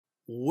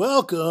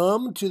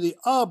Welcome to the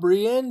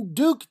Aubree and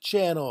Duke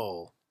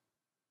channel.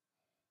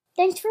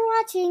 Thanks for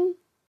watching.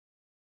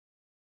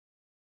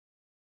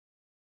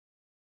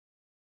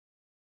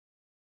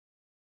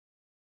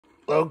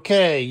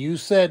 Okay, you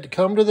said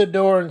come to the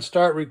door and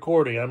start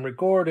recording. I'm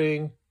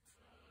recording.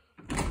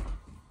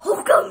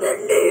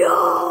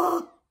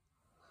 HULKAMANIA!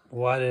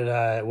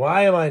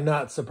 Why am I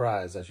not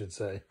surprised, I should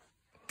say?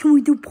 Can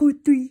we do part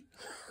 3?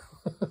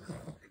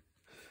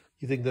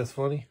 You think that's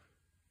funny?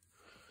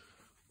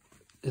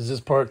 Is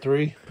this part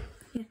 3?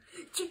 Yeah.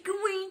 Chicken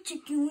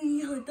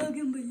wing, hot dog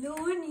and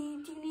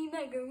bologna, chili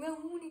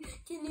macaroni,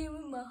 chili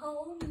with my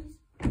homies.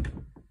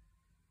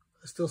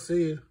 I still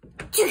see you.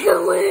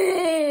 Chicken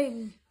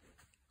wing!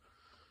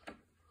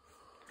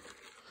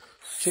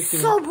 Chicken.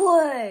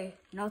 Subway!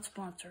 Not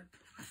sponsored.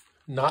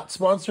 Not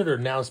sponsored or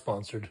now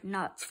sponsored?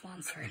 Not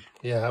sponsored.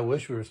 Yeah, I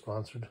wish we were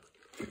sponsored.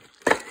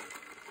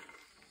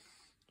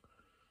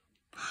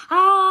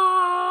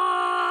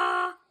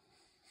 Ah!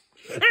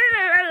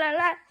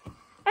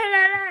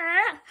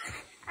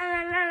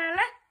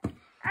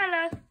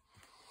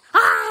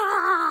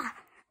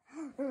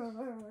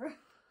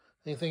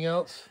 Anything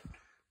else?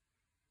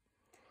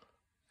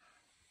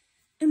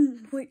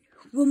 And wait,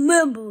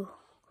 remember,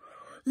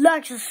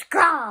 like,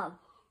 subscribe,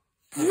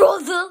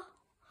 brother.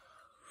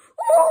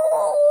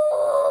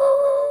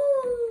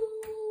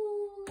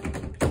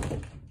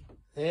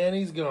 And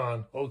he's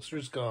gone.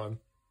 Hulkster's gone.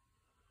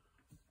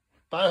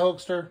 Bye,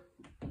 Hulkster.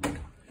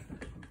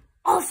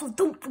 Also,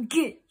 don't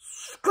forget,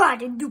 subscribe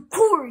to do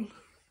Corey.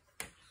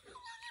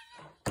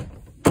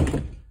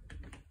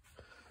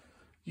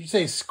 You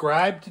say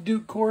scribe to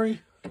Duke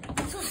Corey?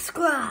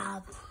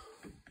 Subscribe,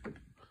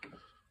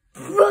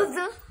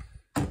 brother.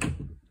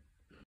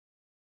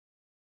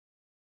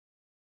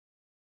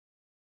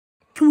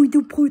 Can we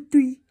do part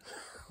 3?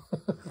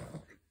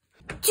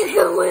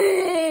 Chicken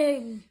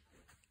wing!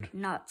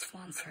 Not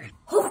sponsored.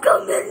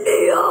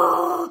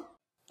 HULKAMANIA!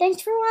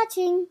 Thanks for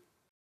watching.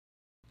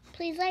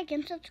 Please like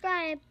and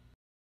subscribe.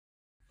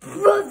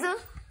 Brother.